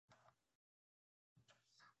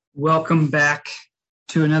Welcome back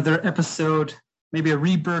to another episode, maybe a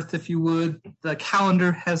rebirth, if you would. The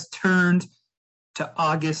calendar has turned to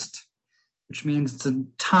August, which means it's a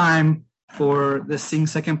time for the Sing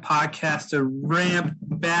Second podcast to ramp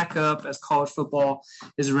back up as college football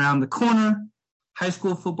is around the corner. High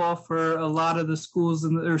school football for a lot of the schools,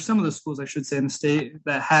 or some of the schools, I should say, in the state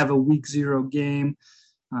that have a week 0 game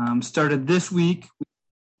started this week.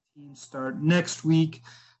 Teams start next week.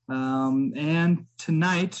 And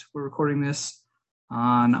tonight, we're recording this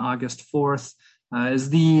on August 4th, is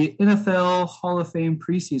the NFL Hall of Fame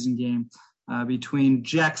preseason game between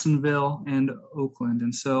Jacksonville and Oakland.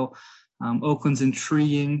 And so Oakland's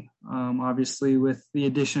intriguing, obviously, with the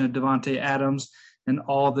addition of Davante Adams and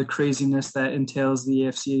all the craziness that entails the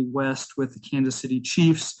AFC West with the Kansas City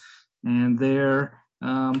Chiefs and their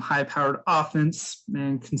high-powered offense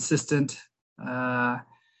and consistent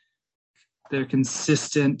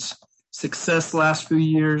success last few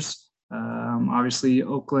years. Obviously,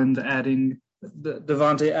 Oakland adding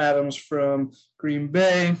Davante Adams from Green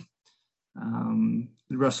Bay,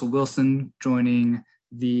 Russell Wilson joining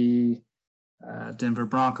the Denver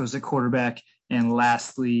Broncos at quarterback, and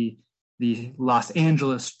lastly, the Los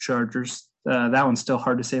Angeles Chargers. That one's still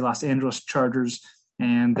hard to say, Los Angeles Chargers,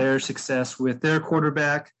 and their success with their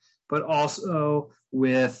quarterback, but also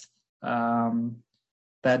with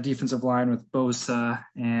that defensive line with Bosa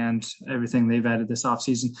and everything they've added this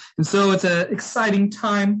offseason. And so it's an exciting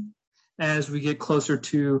time as we get closer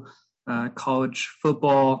to college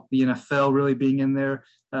football, the NFL really being in there,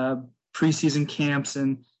 preseason camps,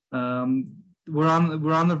 and we're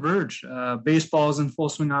on the verge. Baseball is in full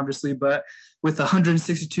swing, obviously, but with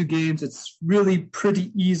 162 games, it's really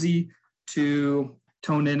pretty easy to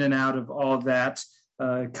tone in and out of all of that.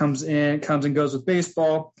 Comes and goes with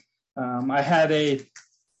baseball. I had a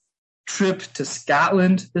trip to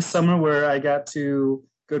Scotland this summer where I got to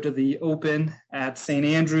go to the Open at St.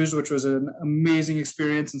 Andrews, which was an amazing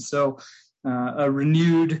experience. And so a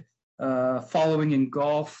renewed following in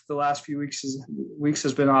golf the last few weeks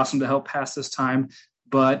has been awesome to help pass this time,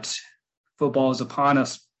 but football is upon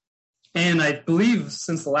us. And I believe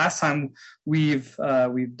since the last time we've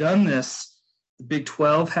done this, the Big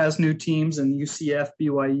 12 has new teams, and UCF,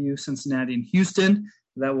 BYU, Cincinnati, and Houston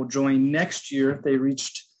that will join next year. They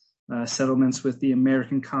reached settlements with the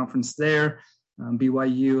American Conference there.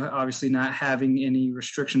 BYU obviously not having any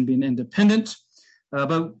restriction, being independent.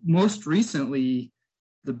 But most recently,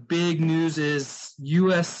 the big news is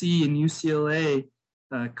USC and UCLA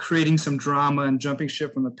creating some drama and jumping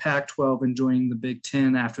ship from the Pac-12 and joining the Big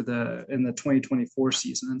Ten in the 2024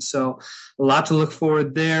 season. And so a lot to look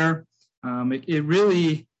forward there. It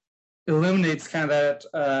really eliminates kind of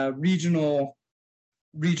that regional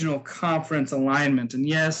conference alignment. And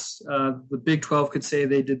yes, the Big 12 could say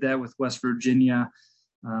they did that with West Virginia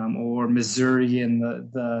or Missouri and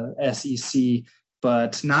the SEC,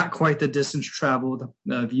 but not quite the distance traveled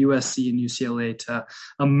of USC and UCLA to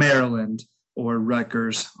a Maryland or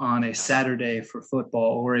Rutgers on a Saturday for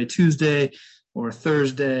football, or a Tuesday or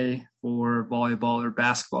Thursday for volleyball or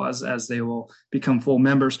basketball as they will become full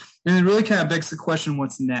members. And it really kind of begs the question,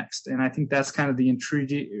 what's next? And I think that's kind of the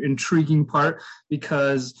intriguing part,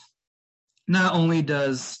 because not only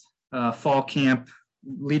does fall camp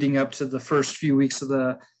leading up to the first few weeks of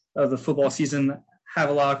the football season have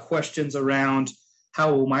a lot of questions around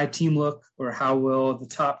how will my team look, or how will the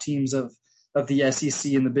top teams of the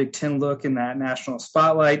SEC and the Big Ten look in that national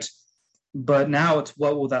spotlight. But now it's,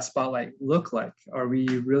 what will that spotlight look like? Are we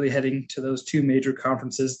really heading to those two major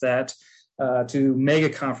conferences to mega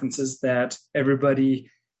conferences that everybody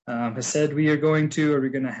has said we are going to? Are we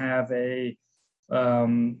going to have a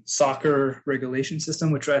soccer regulation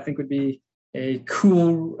system, which I think would be a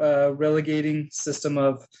cool relegating system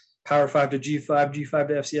of Power 5 to G5, G5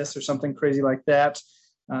 to FCS, or something crazy like that.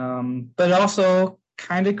 But it also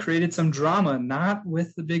kind of created some drama, not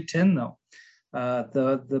with the Big Ten, though.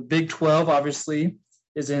 The Big 12 obviously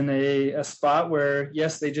is in a spot where,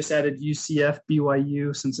 yes, they just added UCF,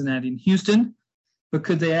 BYU, Cincinnati, and Houston, but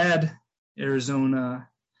could they add Arizona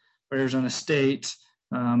or Arizona State?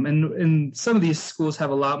 And some of these schools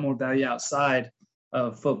have a lot more value outside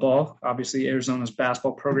of football. Obviously, Arizona's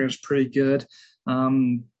basketball program is pretty good.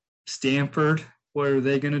 Stanford, what are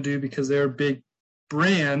they going to do? Because they're a big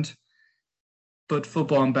brand, but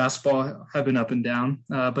football and basketball have been up and down.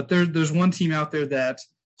 But there's one team out there that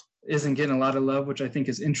isn't getting a lot of love, which I think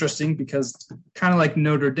is interesting, because kind of like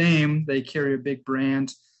Notre Dame, they carry a big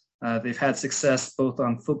brand. They've had success both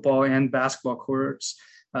on football and basketball courts.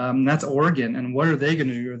 That's Oregon. And what are they going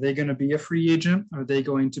to do? Are they going to be a free agent? Are they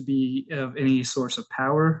going to be of any source of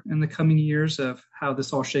power in the coming years of how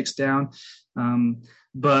this all shakes down?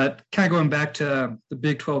 But kind of going back to the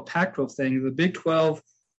Big 12, Pac-12 thing, the Big 12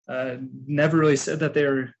 never really said that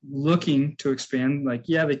they're looking to expand. Like,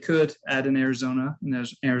 yeah, they could add in Arizona, and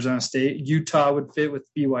there's Arizona State. Utah would fit with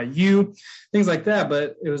BYU, things like that,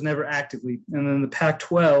 but it was never actively. And then the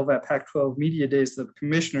Pac-12, at Pac-12 Media Days, the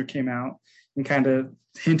commissioner came out and kind of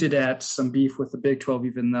hinted at some beef with the Big 12,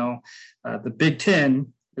 even though the Big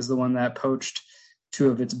 10 is the one that poached two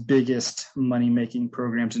of its biggest money-making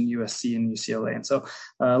programs in USC and UCLA. And so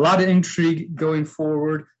a lot of intrigue going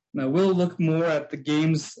forward. Now, we'll look more at the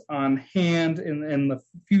games on hand in the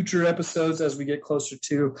future episodes as we get closer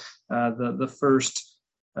to the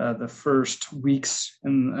first weeks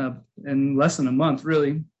in less than a month, really.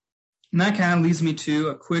 And that kind of leads me to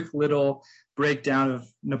a quick little breakdown of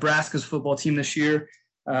Nebraska's football team this year.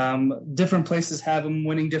 Different places have them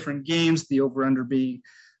winning different games, the over-under being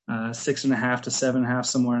 6.5 to 7.5,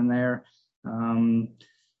 somewhere in there.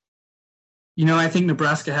 I think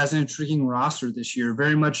Nebraska has an intriguing roster this year,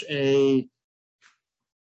 very much a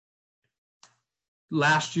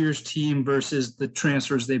last year's team versus the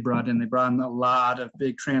transfers they brought in. They brought in a lot of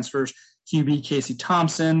big transfers. QB Casey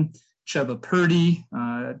Thompson, Chuba Purdy,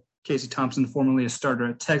 Casey Thompson, formerly a starter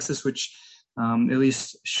at Texas, which at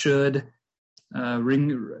least should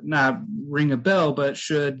not ring a bell, but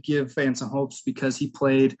should give fans some hopes because he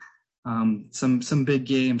played some big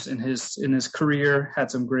games in his career, had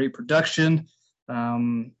some great production.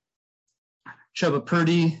 Chuba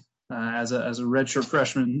Purdy as a redshirt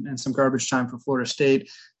freshman and some garbage time for Florida State,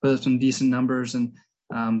 put up some decent numbers, and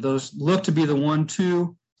those look to be the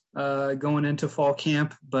 1-2 going into fall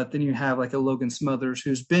camp. But then you have like a Logan Smothers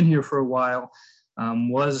who's been here for a while,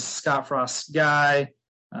 was Scott Frost's guy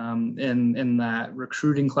in that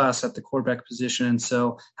recruiting class at the quarterback position, and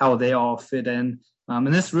so how they all fit in.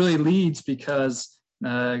 And this really leads because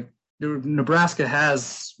Nebraska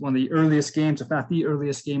has one of the earliest games, if not the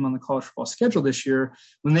earliest game on the college football schedule this year,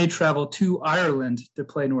 when they travel to Ireland to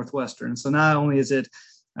play Northwestern. So not only is it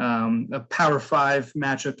a Power 5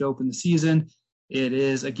 matchup to open the season, it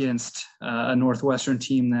is against a Northwestern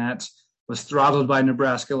team that was throttled by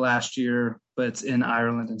Nebraska last year, but it's in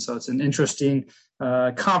Ireland. And so it's an interesting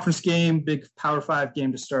conference game, big Power 5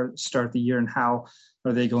 game to start the year, and how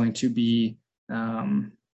are they going to be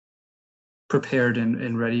prepared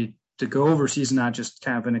and ready to go overseas, not just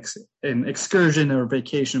kind of an excursion or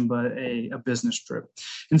vacation, but a business trip.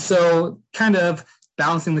 And so kind of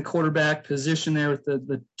balancing the quarterback position there with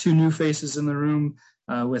the two new faces in the room,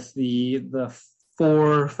 with the 4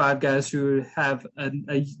 or 5 guys who have a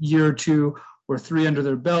year or 2 or 3 under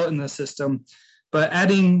their belt in the system, but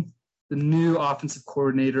adding the new offensive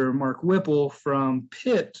coordinator, Mark Whipple from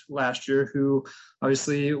Pitt last year, who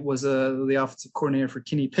obviously was the offensive coordinator for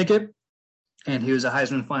Kenny Pickett, and he was a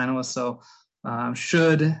Heisman finalist, so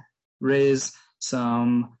should raise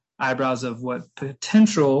some eyebrows of what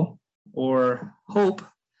potential or hope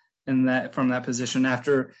in that from that position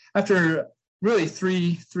after really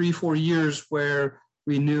 3-4 years where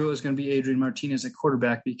we knew it was going to be Adrian Martinez at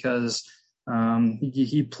quarterback, because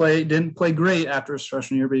he didn't play great after his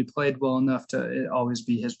freshman year, but he played well enough to always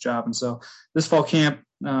be his job. And so this fall camp,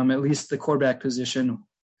 at least the quarterback position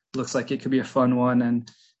looks like it could be a fun one.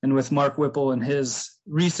 And with Mark Whipple and his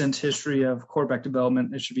recent history of quarterback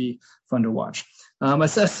development, it should be fun to watch. A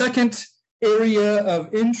second area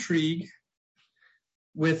of intrigue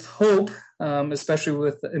with hope, especially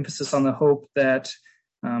with the emphasis on the hope that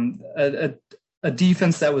a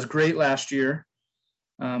defense that was great last year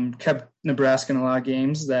kept Nebraska in a lot of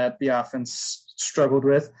games that the offense struggled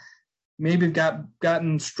with. Maybe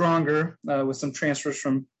gotten stronger with some transfers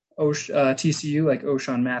from TCU, like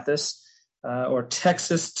O'Shawn Mathis, or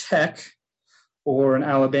Texas Tech, or an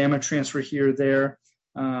Alabama transfer here or there.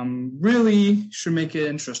 Really should make it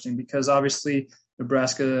interesting, because obviously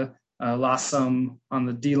Nebraska lost some on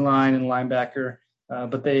the D-line and linebacker,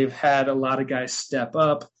 but they've had a lot of guys step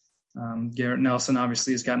up. Garrett Nelson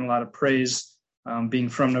obviously has gotten a lot of praise, being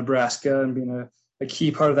from Nebraska and being a key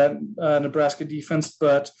part of that Nebraska defense.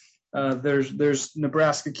 But there's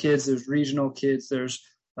Nebraska kids, there's regional kids, there's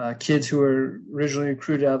kids who are originally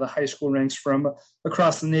recruited out of the high school ranks from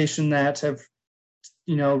across the nation that have,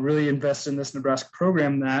 really invested in this Nebraska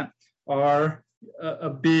program, that are a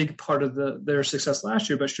big part of their success last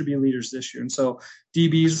year, but should be leaders this year. And so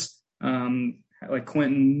DBs like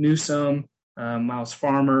Quentin Newsome, Miles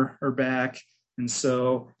Farmer are back. And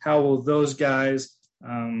so how will those guys,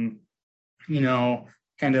 kind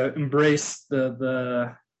of embrace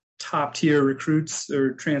the top tier recruits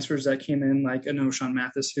or transfers that came in, like an O'Shawn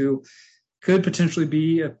Mathis, who could potentially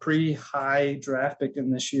be a pretty high draft pick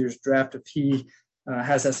in this year's draft if he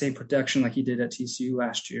has that same production like he did at TCU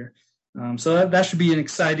last year. So that should be an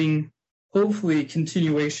exciting, hopefully,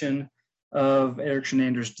 continuation of Erik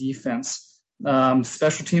Chinander's defense.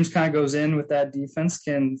 Special teams kind of goes in with that defense.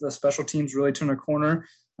 Can the special teams really turn a corner?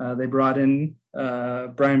 They brought in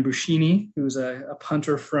Brian Buschini, who's a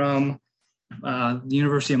punter from the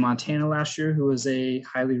University of Montana last year, who was a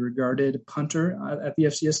highly regarded punter at the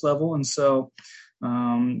FCS level. And so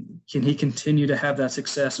can he continue to have that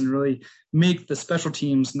success and really make the special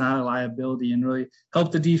teams not a liability and really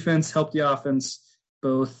help the defense, help the offense,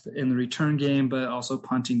 both in the return game, but also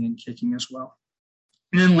punting and kicking as well.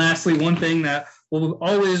 And then lastly, one thing that will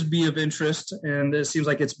always be of interest, and it seems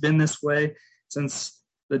like it's been this way since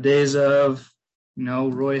the days of,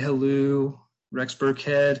 Roy Halou, Rex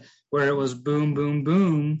Burkhead, where it was boom, boom,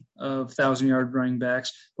 boom of 1,000-yard running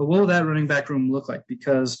backs. But what will that running back room look like?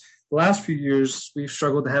 Because the last few years, we've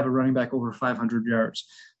struggled to have a running back over 500 yards.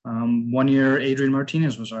 One year, Adrian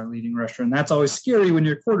Martinez was our leading rusher, and that's always scary when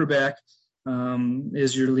your quarterback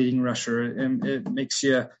is your leading rusher. And it makes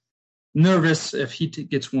you nervous if he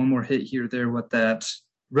gets one more hit here or there, what that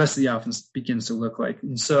rest of the offense begins to look like.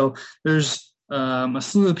 And so there's a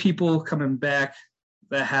slew of people coming back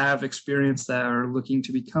that have experience that are looking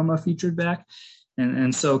to become a featured back.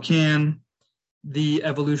 And so can the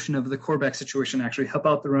evolution of the quarterback situation actually help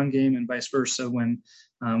out the run game and vice versa when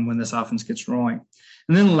this offense gets rolling.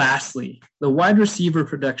 And then lastly, the wide receiver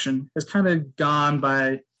production has kind of gone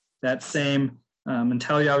by that same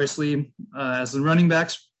mentality, obviously, as the running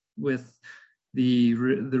backs, with the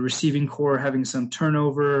receiving core having some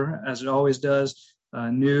turnover, as it always does.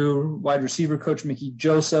 New wide receiver coach Mickey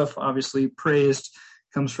Joseph, obviously praised,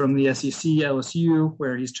 comes from the SEC, LSU,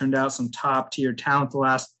 where he's turned out some top-tier talent the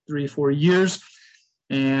last 3-4 years.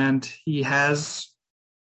 And he has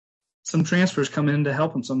some transfers come in to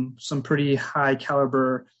help him, some pretty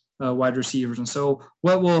high-caliber wide receivers. And so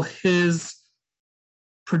what will his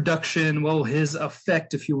production, what will his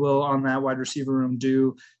effect, if you will, on that wide receiver room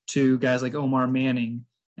do to guys like Omar Manning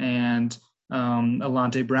and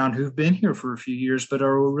Alante Brown, who've been here for a few years but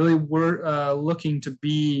are really looking to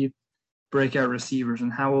be breakout receivers,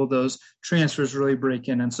 and how will those transfers really break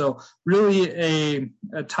in? And so really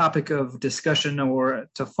a topic of discussion or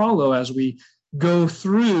to follow as we go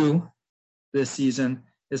through this season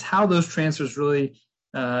is how those transfers really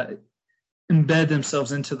embed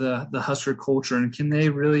themselves into the Husker culture, and can they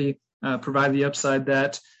really provide the upside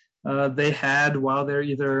that they had while they're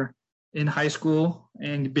either in high school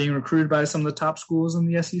and being recruited by some of the top schools in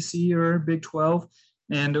the SEC or Big 12,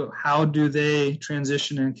 and how do they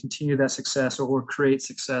transition and continue that success or create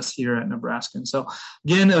success here at Nebraska? And so,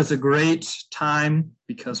 again, it was a great time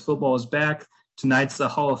because football is back. Tonight's the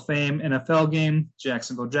Hall of Fame NFL game,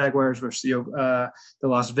 Jacksonville Jaguars versus the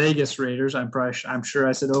Las Vegas Raiders. I'm sure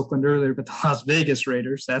I said Oakland earlier, but the Las Vegas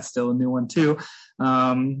Raiders, that's still a new one too.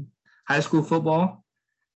 High school football,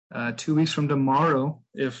 2 weeks from tomorrow,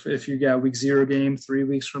 if you got week 0 game, 3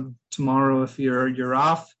 weeks from tomorrow if you're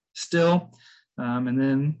off still. And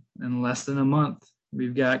then in less than a month,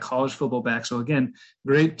 we've got college football back. So again,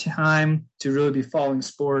 great time to really be following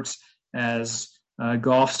sports as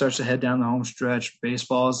golf starts to head down the home stretch.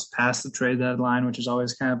 Baseball's past the trade deadline, which is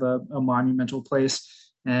always kind of a monumental place.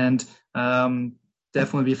 And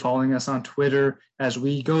definitely be following us on Twitter as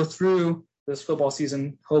we go through this football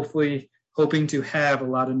season, hopefully hoping to have a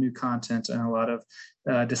lot of new content and a lot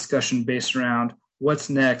of discussion based around what's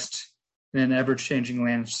next in an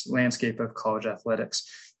ever-changing landscape of college athletics.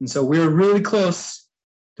 And so we're really close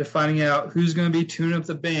to finding out who's going to be tuning up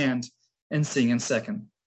the band and singing second.